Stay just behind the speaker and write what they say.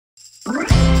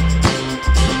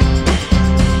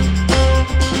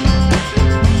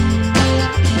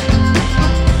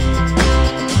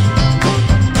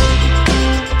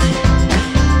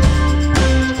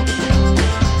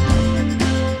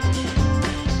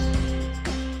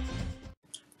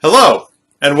Hello,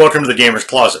 and welcome to the Gamer's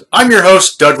Closet. I'm your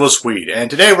host, Douglas Weed, and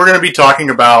today we're going to be talking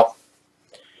about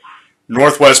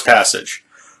Northwest Passage.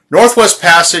 Northwest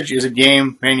Passage is a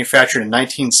game manufactured in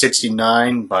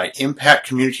 1969 by Impact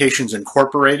Communications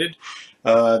Incorporated.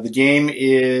 The game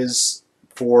is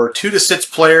for 2 to 6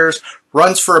 players,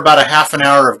 runs for about a half an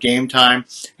hour of game time,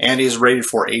 and is rated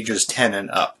for ages 10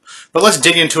 and up. But let's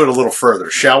dig into it a little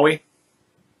further, shall we?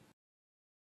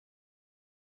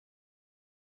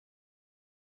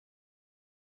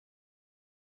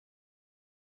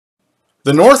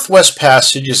 The Northwest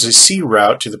Passage is a sea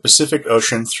route to the Pacific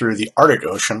Ocean through the Arctic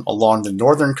Ocean along the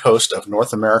northern coast of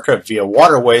North America via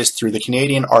waterways through the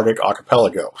Canadian Arctic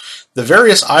archipelago. The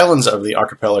various islands of the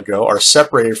archipelago are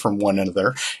separated from one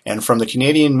another and from the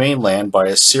Canadian mainland by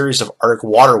a series of Arctic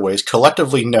waterways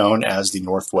collectively known as the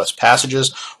Northwest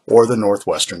Passages or the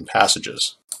Northwestern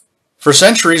Passages. For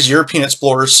centuries, European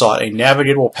explorers sought a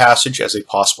navigable passage as a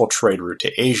possible trade route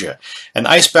to Asia. An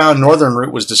icebound northern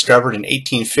route was discovered in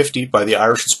 1850 by the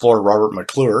Irish explorer Robert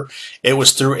McClure. It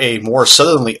was through a more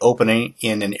southerly opening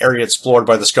in an area explored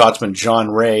by the Scotsman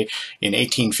John Rae in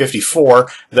 1854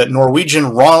 that Norwegian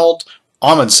Ronald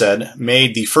Amundsen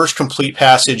made the first complete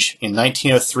passage in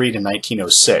 1903 to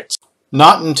 1906.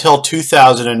 Not until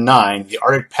 2009, the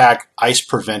Arctic pack ice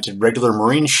prevented regular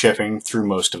marine shipping through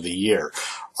most of the year.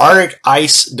 Arctic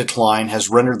ice decline has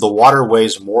rendered the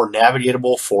waterways more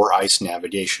navigable for ice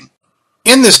navigation.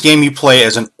 In this game, you play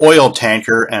as an oil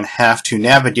tanker and have to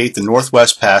navigate the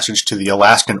Northwest Passage to the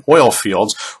Alaskan oil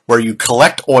fields, where you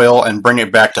collect oil and bring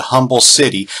it back to Humble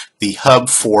City, the hub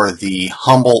for the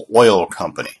Humble Oil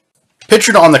Company.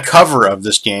 Pictured on the cover of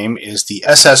this game is the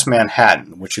SS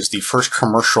Manhattan, which is the first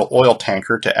commercial oil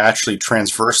tanker to actually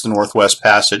transverse the Northwest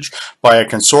Passage by a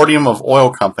consortium of oil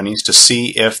companies to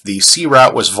see if the sea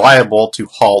route was viable to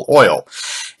haul oil.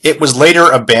 It was later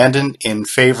abandoned in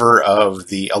favor of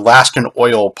the Alaskan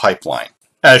oil pipeline,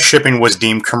 as shipping was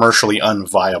deemed commercially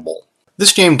unviable.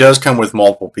 This game does come with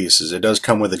multiple pieces. It does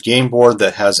come with a game board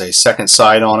that has a second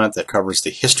side on it that covers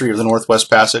the history of the Northwest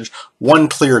Passage, 1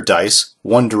 clear dice,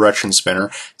 1 direction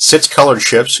spinner, 6 colored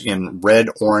ships in red,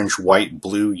 orange, white,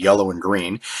 blue, yellow, and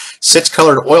green, 6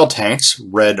 colored oil tanks,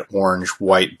 red, orange,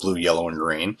 white, blue, yellow, and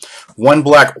green, 1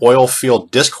 black oil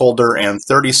field disc holder, and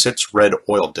 36 red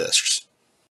oil discs.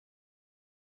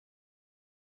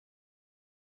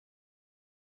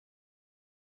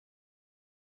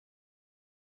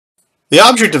 The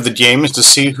object of the game is to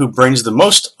see who brings the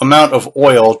most amount of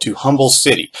oil to Humble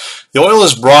City. The oil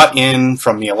is brought in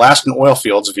from the Alaskan oil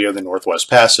fields via the Northwest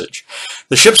Passage.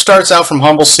 The ship starts out from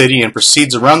Humble City and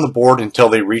proceeds around the board until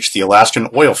they reach the Alaskan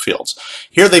oil fields.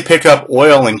 Here they pick up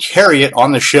oil and carry it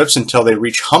on the ships until they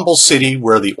reach Humble City,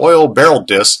 where the oil barrel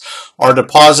discs are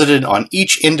deposited on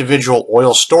each individual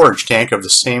oil storage tank of the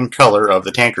same color of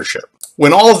the tanker ship.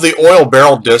 When all of the oil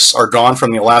barrel discs are gone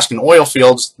from the Alaskan oil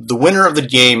fields, the winner of the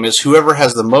game is whoever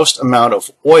has the most amount of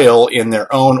oil in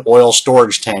their own oil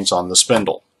storage tanks on the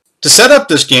spindle. To set up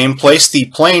this game, place the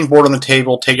playing board on the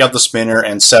table, take out the spinner,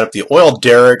 and set up the oil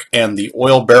derrick and the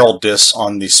oil barrel discs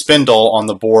on the spindle on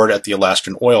the board at the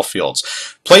Alaskan oil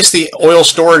fields. Place the oil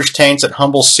storage tanks at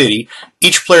Humble City.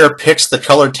 Each player picks the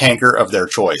colored tanker of their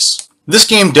choice. This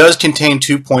game does contain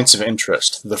 2 points of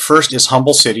interest. The first is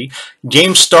Humble City.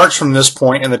 Game starts from this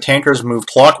point and the tankers move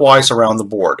clockwise around the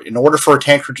board. In order for a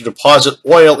tanker to deposit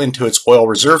oil into its oil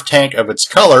reserve tank of its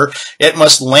color, it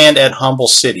must land at Humble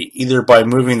City, either by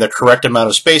moving the correct amount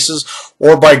of spaces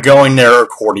or by going there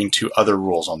according to other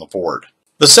rules on the board.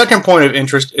 The second point of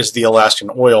interest is the Alaskan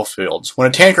oil fields. When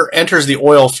a tanker enters the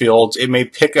oil fields, it may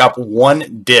pick up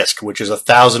 1 disc, which is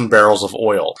 1,000 barrels of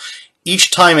oil.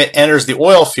 Each time it enters the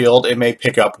oil field, it may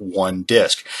pick up 1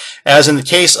 disc. As in the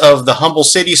case of the Humble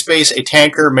City space, a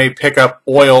tanker may pick up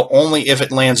oil only if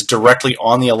it lands directly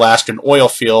on the Alaskan oil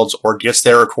fields or gets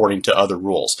there according to other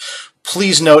rules.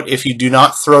 Please note, if you do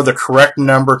not throw the correct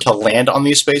number to land on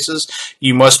these spaces,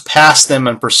 you must pass them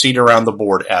and proceed around the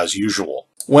board as usual.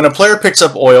 When a player picks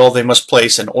up oil, they must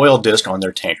place an oil disc on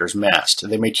their tanker's mast.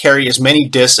 They may carry as many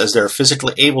discs as they are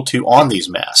physically able to on these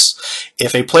masts.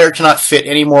 If a player cannot fit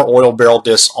any more oil barrel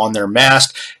discs on their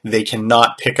mast, they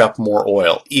cannot pick up more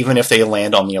oil, even if they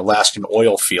land on the Alaskan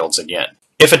oil fields again.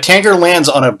 If a tanker lands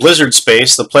on a blizzard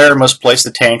space, the player must place the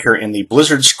tanker in the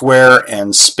blizzard square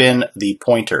and spin the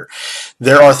pointer.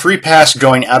 There are 3 paths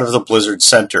going out of the blizzard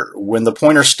center. When the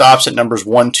pointer stops at numbers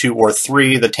 1, 2, or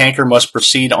 3, the tanker must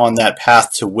proceed on that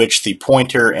path to which the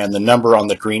pointer and the number on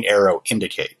the green arrow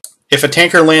indicate. If a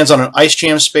tanker lands on an ice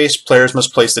jam space, players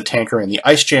must place the tanker in the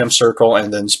ice jam circle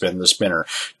and then spin the spinner.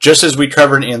 Just as we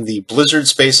covered in the blizzard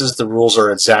spaces, the rules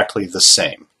are exactly the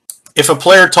same. If a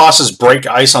player tosses break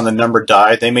ice on the numbered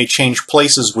die, they may change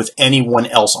places with anyone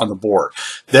else on the board.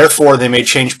 Therefore, they may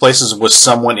change places with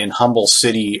someone in Humble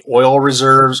City oil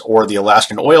reserves or the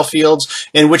Alaskan oil fields,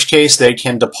 in which case they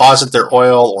can deposit their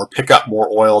oil or pick up more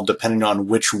oil depending on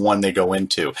which one they go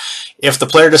into. If the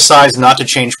player decides not to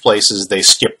change places, they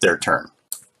skip their turn.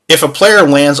 If a player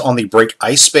lands on the break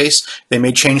ice space, they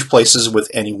may change places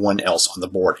with anyone else on the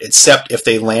board, except if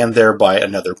they land there by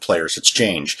another player's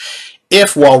exchange.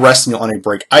 If, while resting on a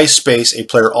break ice space, a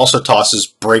player also tosses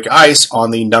break ice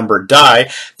on the numbered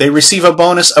die, they receive a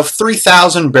bonus of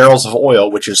 3,000 barrels of oil,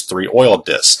 which is 3 oil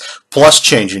discs, plus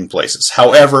changing places.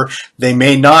 However, they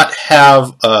may not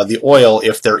have the oil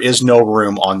if there is no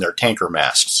room on their tanker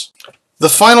masts. The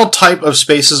final type of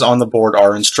spaces on the board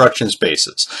are instruction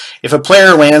spaces. If a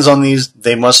player lands on these,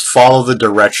 they must follow the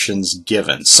directions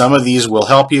given. Some of these will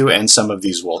help you and some of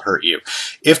these will hurt you.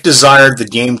 If desired, the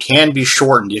game can be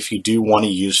shortened if you do want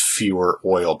to use fewer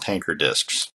oil tanker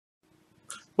discs.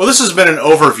 Well, this has been an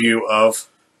overview of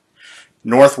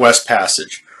Northwest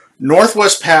Passage.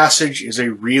 Northwest Passage is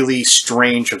a really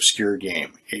strange, obscure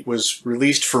game. It was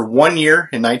released for 1 year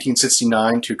in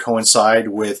 1969 to coincide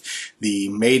with the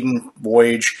maiden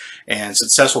voyage and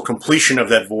successful completion of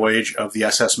that voyage of the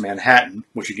SS Manhattan,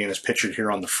 which again is pictured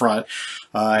here on the front.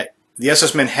 The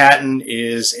SS Manhattan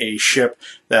is a ship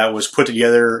that was put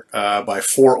together by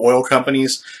 4 oil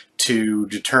companies to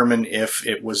determine if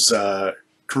it was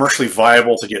commercially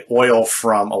viable to get oil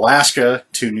from Alaska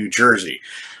to New Jersey.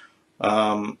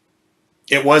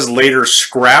 It was later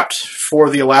scrapped for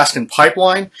the Alaskan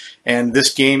pipeline, and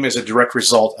this game is a direct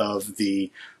result of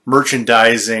the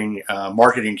merchandising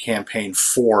marketing campaign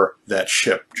for that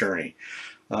ship journey.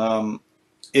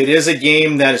 It is a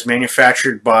game that is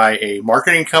manufactured by a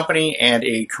marketing company and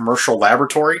a commercial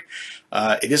laboratory.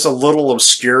 It is a little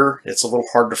obscure. It's a little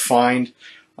hard to find.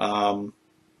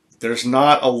 There's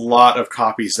not a lot of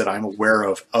copies that I'm aware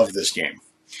of this game.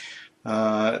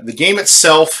 The game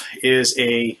itself is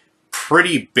a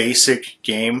pretty basic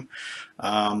game.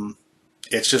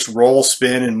 It's just roll,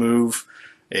 spin, and move.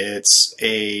 It's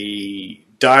a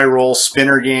die roll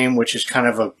spinner game, which is kind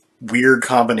of a weird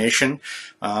combination,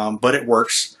 but it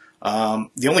works.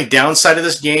 The only downside of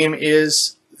this game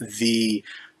is the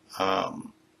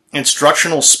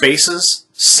instructional spaces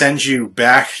send you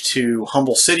back to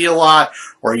Humble City a lot,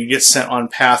 or you get sent on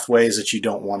pathways that you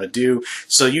don't want to do.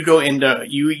 So you go into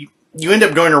you end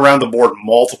up going around the board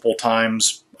multiple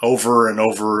times, over and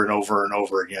over and over and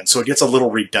over again. So it gets a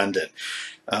little redundant.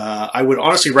 I would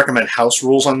honestly recommend house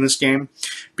rules on this game,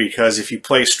 because if you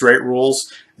play straight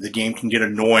rules, the game can get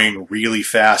annoying really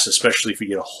fast, especially if you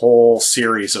get a whole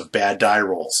series of bad die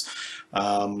rolls.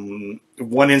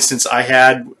 One instance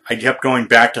I kept going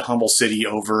back to Humble City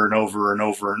over and over and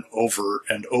over and over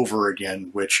and over again,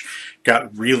 which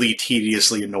got really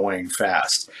tediously annoying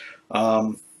fast.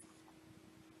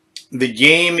 The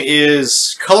game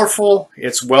is colorful,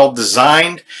 it's well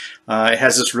designed, it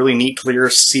has this really neat clear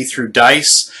see-through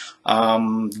dice.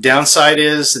 The downside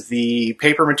is the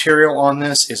paper material on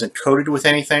this isn't coated with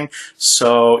anything,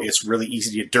 so it's really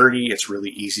easy to get dirty, it's really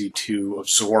easy to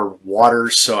absorb water,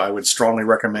 so I would strongly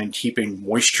recommend keeping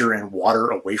moisture and water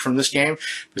away from this game,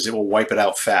 because it will wipe it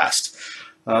out fast.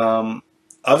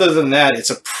 Other than that, it's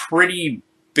a pretty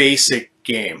basic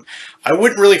game. I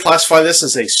wouldn't really classify this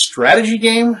as a strategy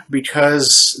game,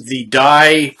 because the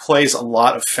die plays a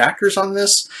lot of factors on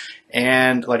this,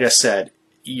 and like I said,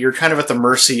 you're kind of at the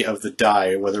mercy of the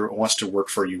die, whether it wants to work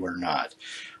for you or not.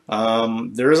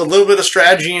 There is a little bit of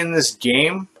strategy in this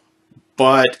game,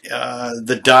 but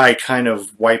the die kind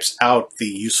of wipes out the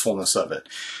usefulness of it.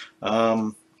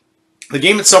 The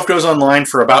game itself goes online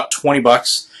for about 20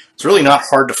 bucks. It's really not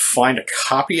hard to find a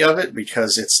copy of it,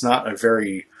 because it's not a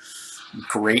very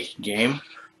great game,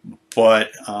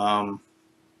 but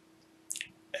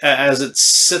as it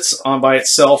sits on by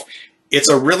itself, it's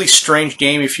a really strange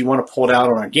game if you want to pull it out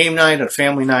on a game night, a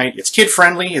family night. It's kid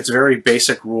friendly, it's very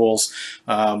basic rules.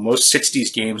 Most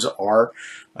 60s games are,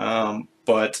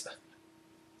 but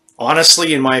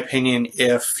honestly, in my opinion,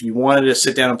 if you wanted to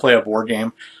sit down and play a board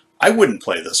game, I wouldn't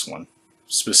play this one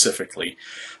specifically.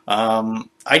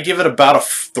 I give it about a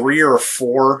 3 or a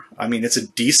 4. I mean, it's a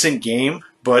decent game,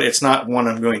 but it's not one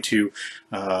I'm going to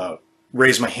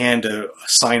raise my hand to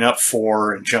sign up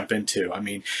for and jump into. I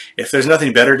mean, if there's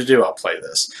nothing better to do, I'll play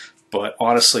this. But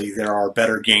honestly, there are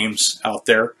better games out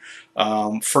there.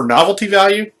 For novelty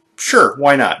value, sure,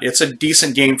 why not? It's a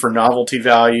decent game for novelty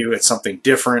value. It's something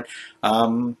different.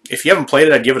 If you haven't played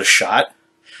it, I'd give it a shot.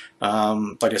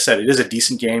 Like I said, it is a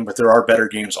decent game, but there are better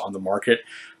games on the market.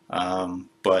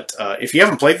 If you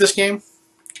haven't played this game,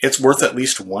 it's worth at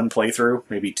least one playthrough,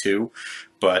 maybe two,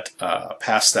 but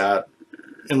past that,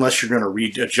 unless you're going to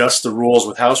readjust the rules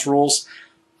with house rules,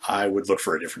 I would look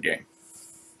for a different game.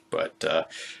 But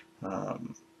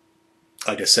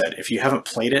like I said, if you haven't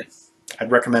played it,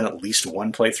 I'd recommend at least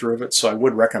one playthrough of it, so I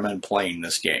would recommend playing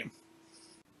this game.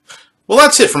 Well,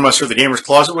 that's it from us here at the Gamer's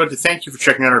Closet. We'd like to thank you for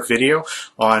checking out our video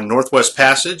on Northwest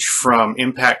Passage from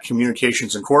Impact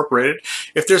Communications Incorporated.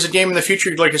 If there's a game in the future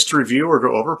you'd like us to review or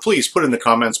go over, please put it in the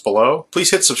comments below.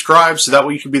 Please hit subscribe so that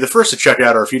way you can be the first to check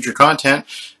out our future content.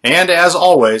 And as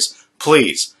always,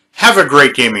 please have a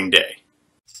great gaming day.